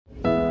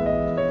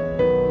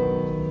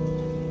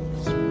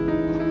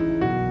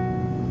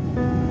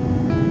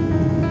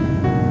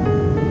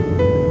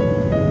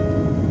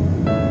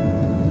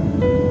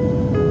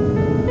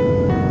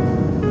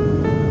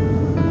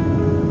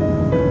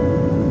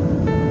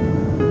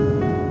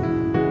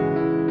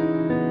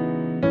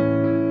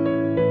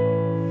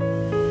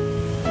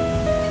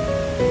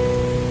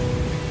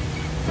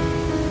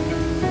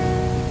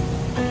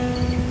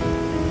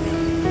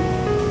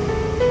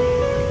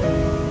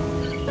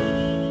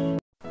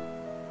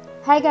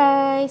Hi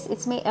guys,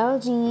 it's me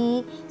LG.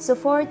 So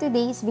for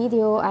today's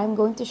video, I'm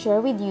going to share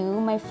with you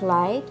my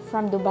flight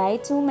from Dubai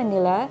to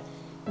Manila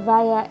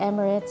via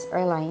Emirates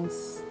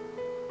Airlines.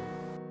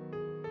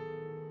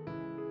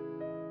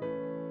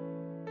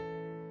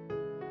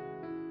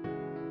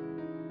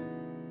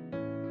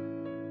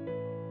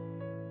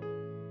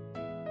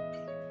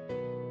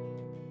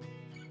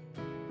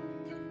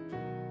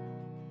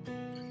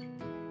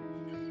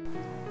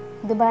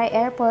 Dubai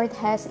Airport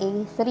has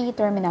 3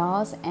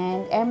 terminals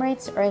and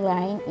Emirates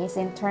Airline is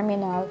in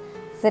Terminal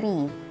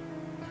 3.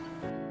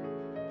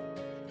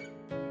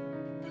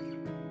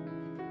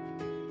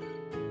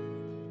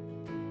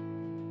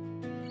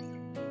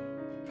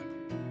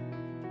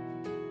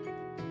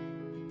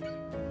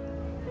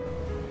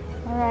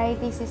 Alright,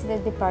 this is the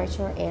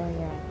departure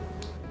area.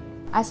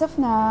 As of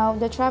now,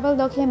 the travel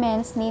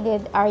documents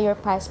needed are your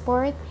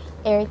passport,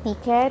 air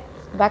ticket,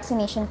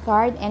 vaccination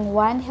card, and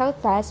 1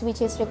 health pass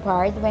which is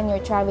required when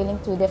you're traveling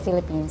to the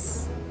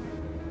Philippines.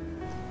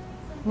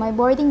 My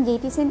boarding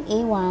gate is in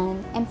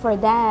A1, and for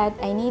that,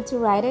 I need to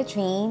ride a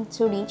train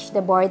to reach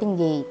the boarding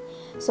gate.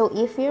 So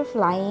if you're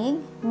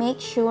flying, make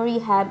sure you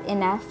have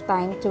enough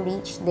time to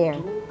reach there.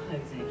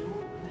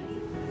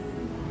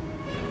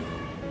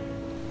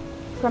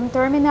 From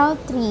Terminal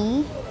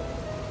 3,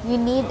 you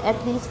need at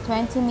least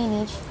 20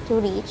 minutes to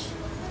reach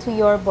to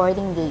your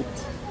boarding gate.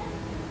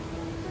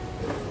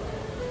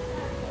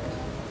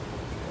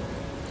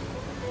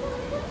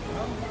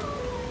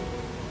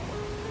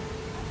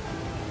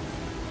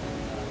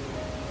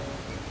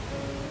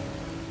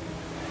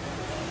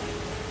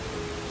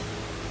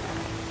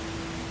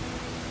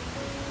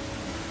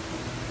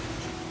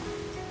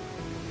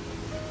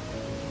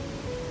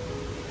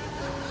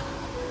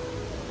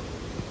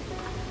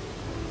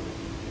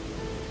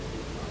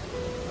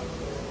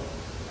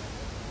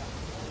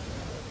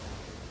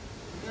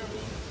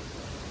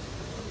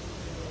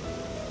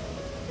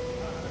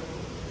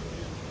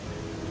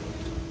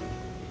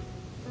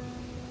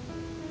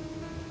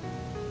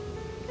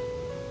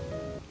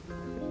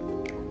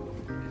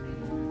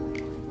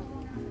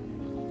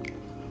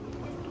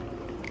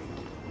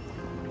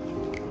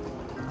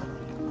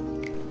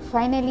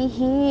 Finally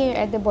here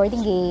at the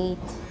boarding gate.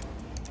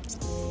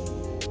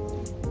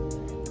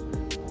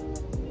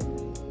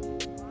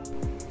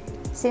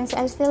 Since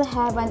I still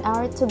have an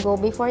hour to go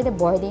before the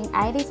boarding,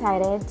 I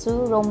decided to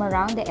roam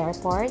around the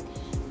airport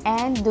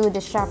and do the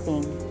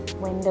shopping.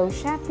 Window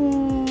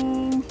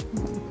shopping!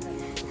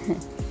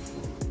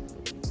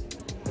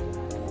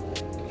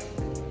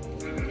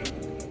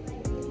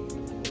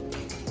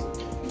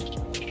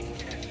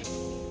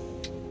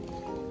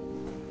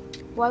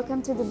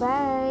 Welcome to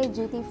Dubai,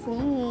 duty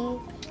free.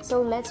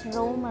 So let's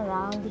roam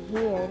around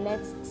here.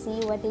 Let's see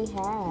what they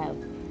have.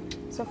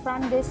 So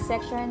from this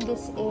section,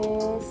 this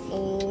is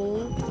a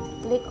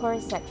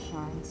liquor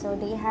section. So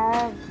they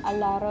have a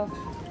lot of,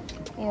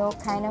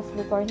 kind of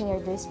liquor here.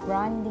 There's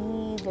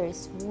brandy,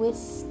 there's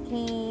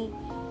whiskey,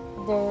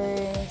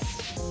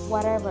 there's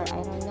whatever,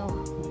 I don't know.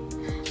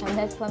 I'm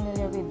not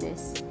familiar with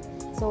this.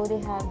 So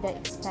they have the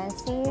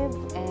expensive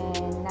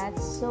and not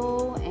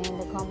so and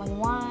the common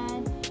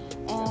one.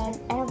 And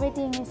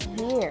everything is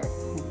here.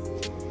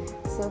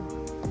 So,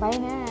 bye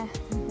na.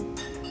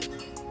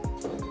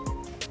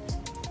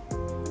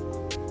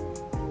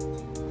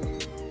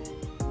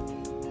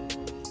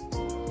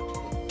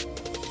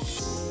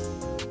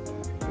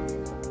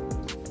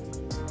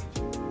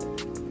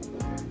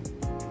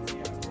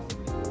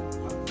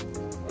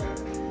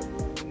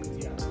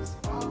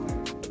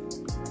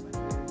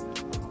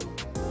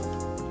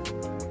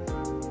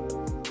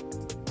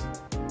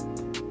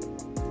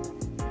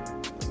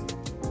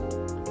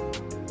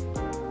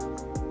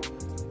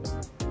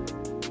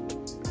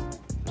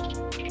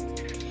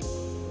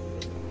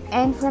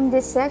 And from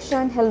this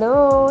section,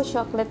 hello,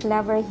 chocolate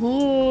lover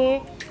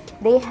here.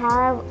 They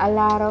have a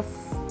lot of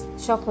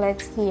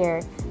chocolates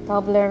here.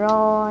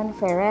 Toblerone,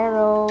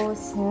 Ferrero,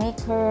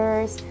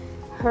 Snickers,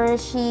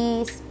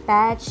 Hershey's,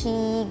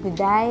 Patchy,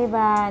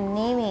 Godiva,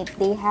 name it.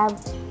 They have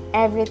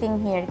everything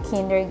here.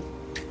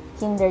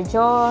 Kinder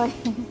Joy.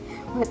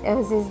 What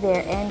else is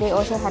there? And they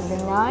also have the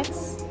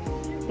nuts,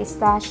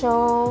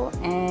 pistachio,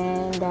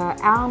 and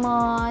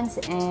almonds,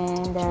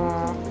 and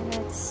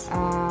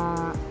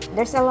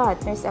there's a lot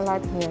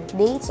here.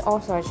 Dates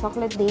also,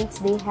 chocolate dates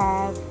they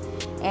have,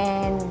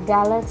 and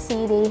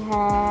Galaxy they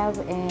have,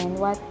 and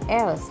what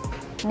else?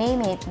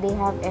 Name it, they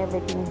have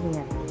everything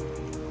here.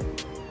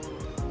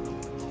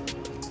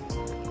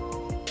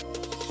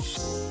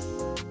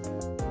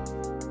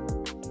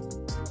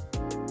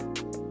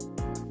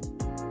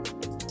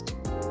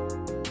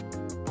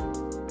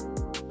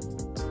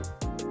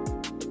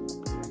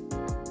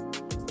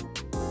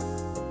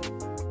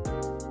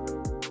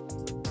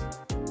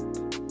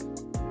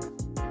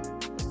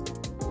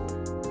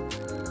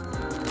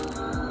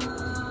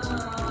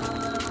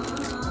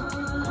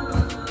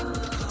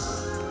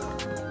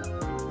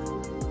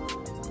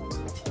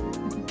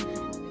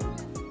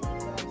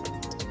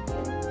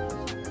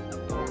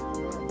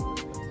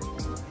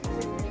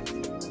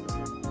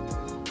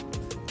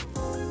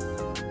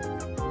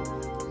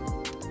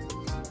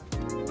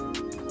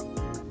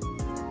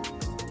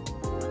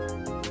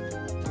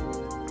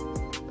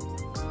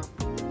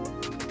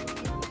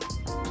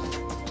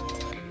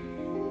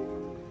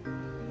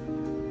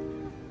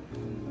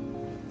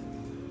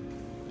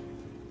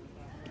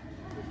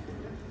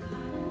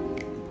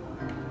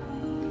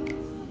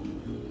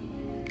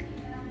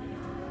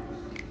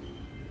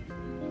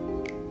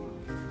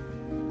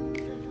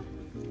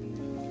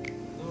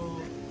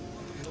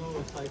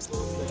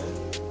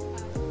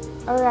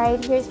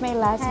 Alright, here's my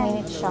last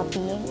minute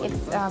shopping. It's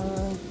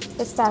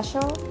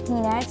pistachio,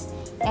 peanuts,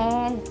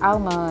 and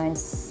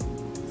almonds.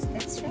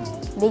 That's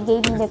right. They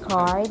gave me the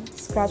card,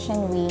 scratch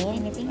and win,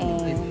 Anything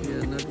and If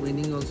you're not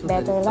winning also,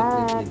 better then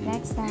stop luck winning.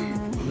 next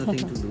time. Nothing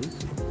to lose.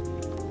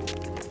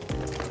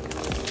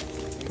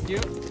 Thank you.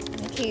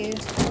 Thank you.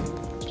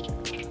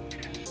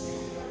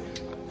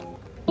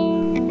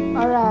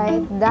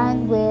 Alright,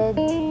 done with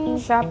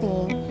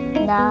shopping.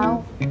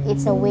 Now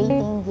it's a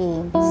waiting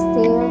game.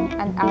 Still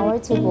an hour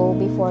to go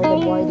before the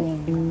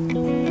boarding.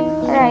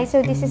 Alright,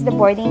 so this is the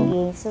boarding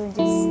game. So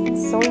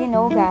just so you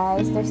know,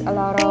 guys, there's a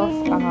lot of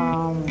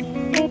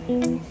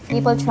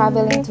people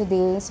traveling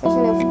today,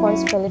 especially of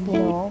course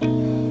Filipino.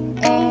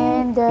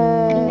 And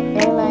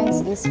the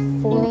airlines is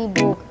fully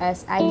booked,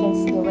 as I can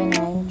see when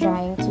I'm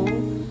trying to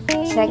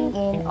check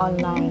in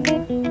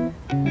online.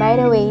 By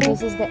the way,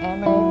 this is the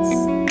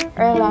Emirates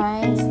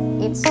Airlines.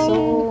 It's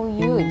so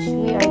huge.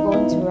 We are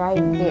going to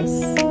ride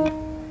this.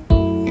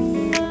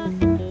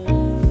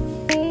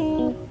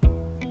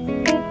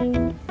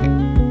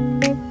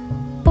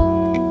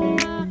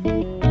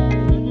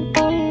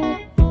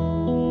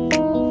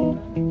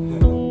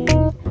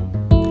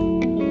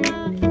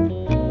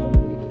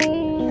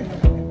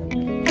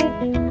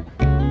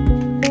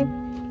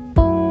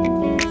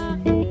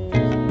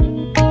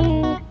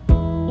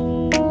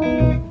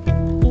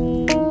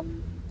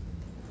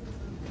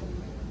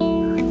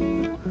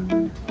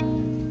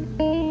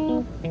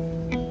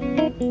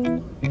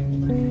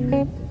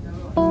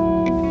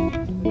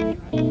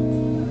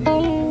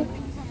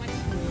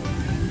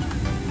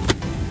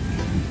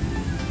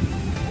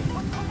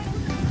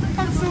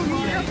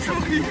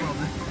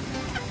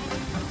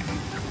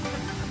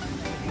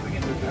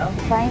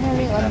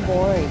 Finally on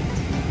board.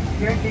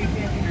 Your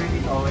safety and security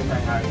is always a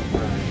high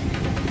for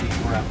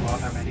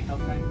our medical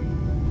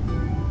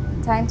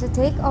time. Time to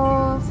take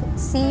off.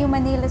 See you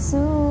Manila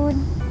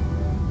soon.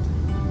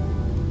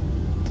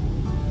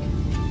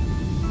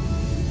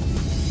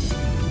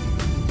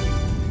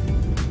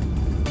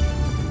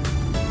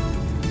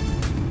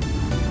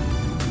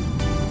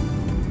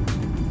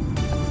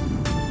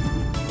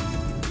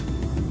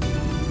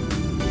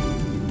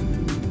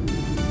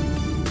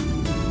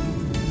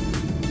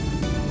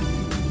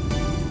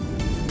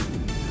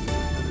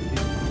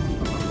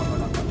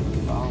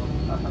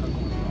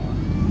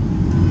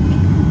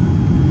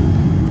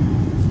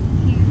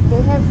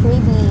 They have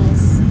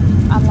freebies,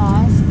 a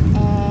mask,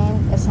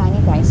 and a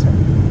sanitizer.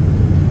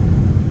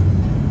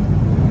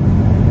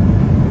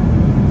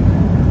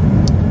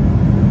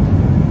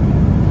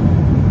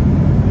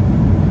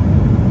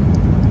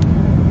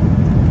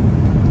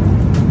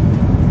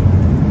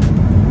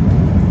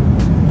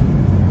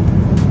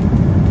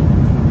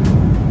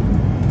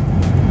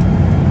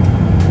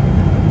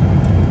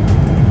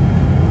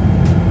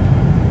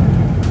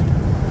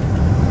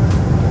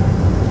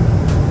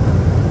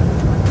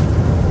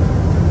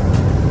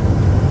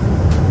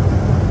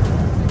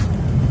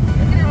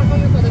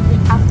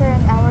 After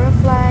an hour of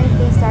flight,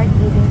 they start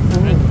giving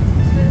food.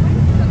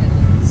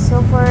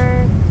 So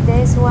for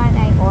this one,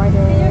 I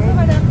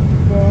ordered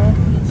the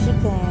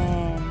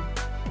chicken.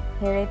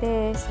 Here it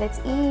is. Let's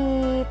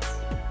eat.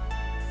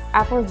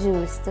 Apple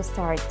juice to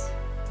start.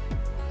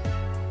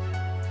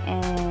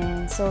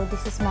 And so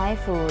this is my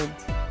food.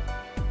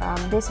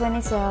 This one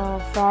is a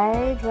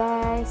fried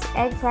rice,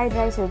 egg fried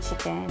rice with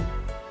chicken.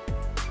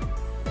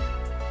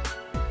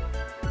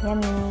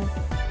 Yummy.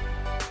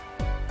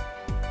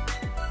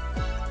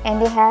 And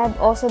they have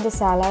also the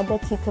salad, the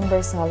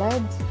cucumber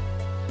salad.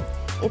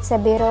 It's a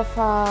bit of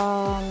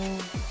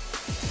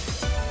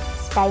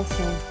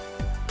spicy,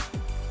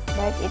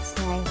 but it's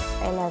nice.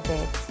 I love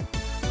it.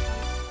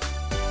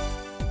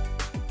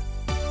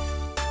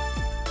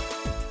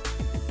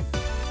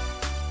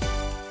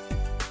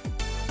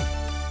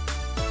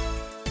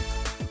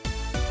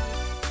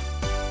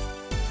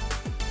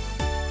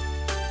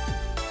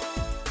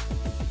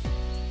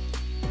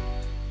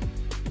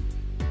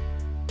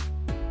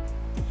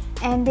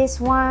 And this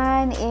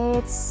one,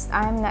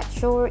 I'm not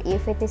sure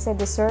if it is a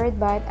dessert,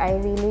 but I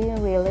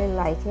really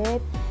like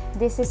it.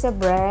 This is a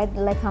bread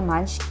like a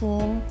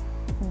munchkin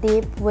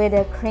dipped with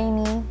a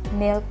creamy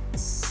milk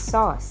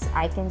sauce,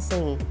 I can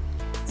say.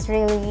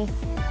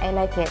 I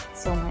like it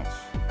so much.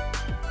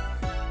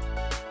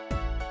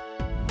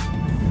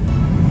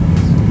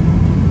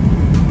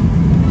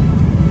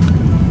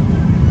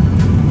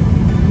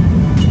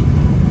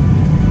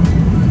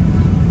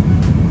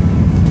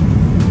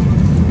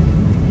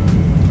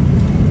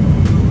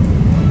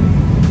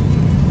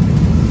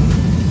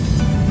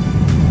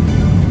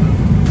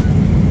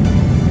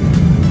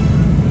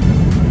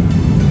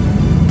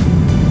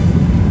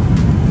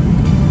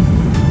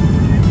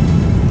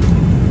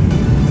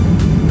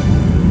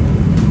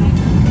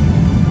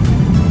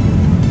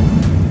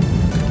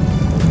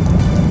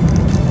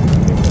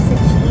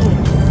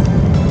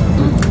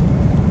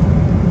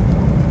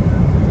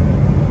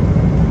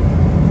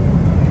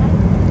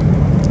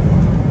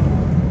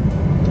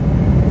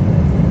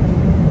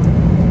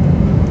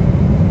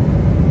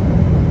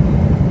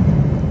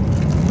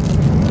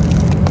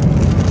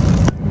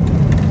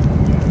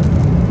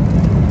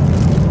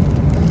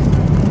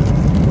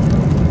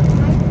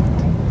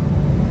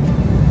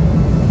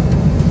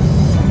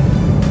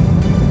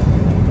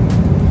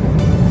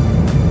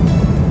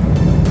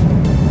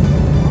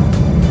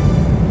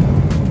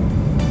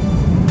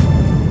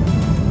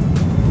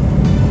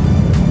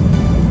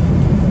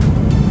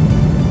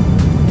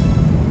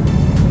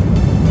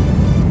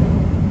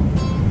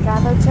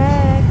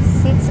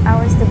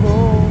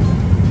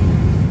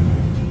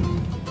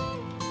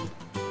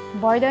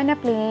 board on a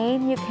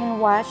plane, you can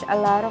watch a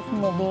lot of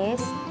movies,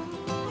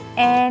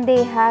 and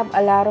they have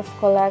a lot of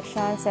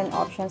collections and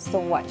options to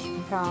watch,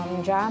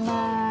 from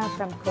drama,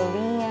 from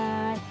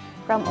Korean,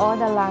 from all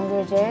the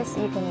languages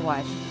you can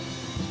watch.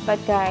 But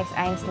guys,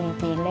 I'm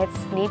sleepy. Let's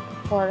sleep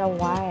for a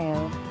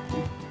while.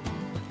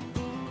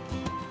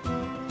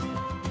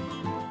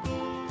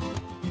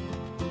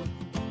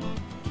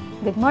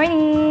 Good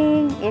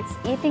morning! It's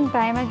eating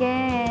time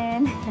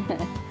again.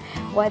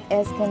 What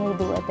else can we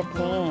do at the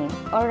plane?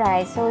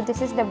 Alright, so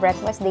this is the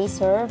breakfast they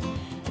serve.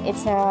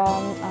 It's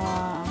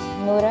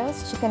noodles,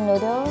 chicken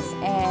noodles,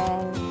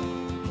 and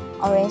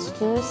orange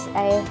juice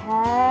I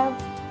have.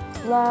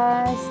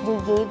 Plus, they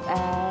gave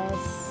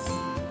us,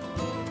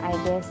 I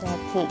guess, a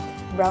cake,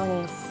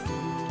 brownies.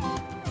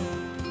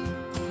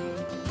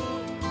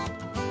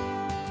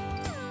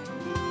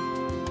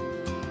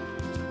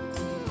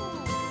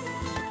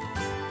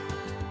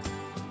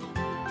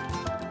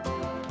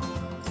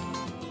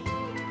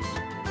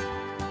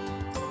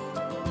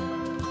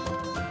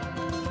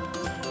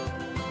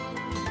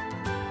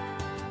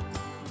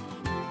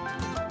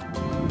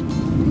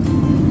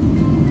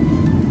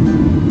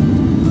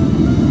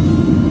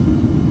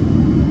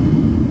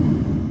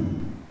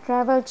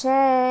 Travel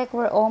check.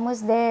 We're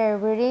almost there.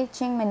 We're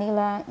reaching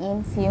Manila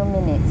in few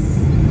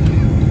minutes.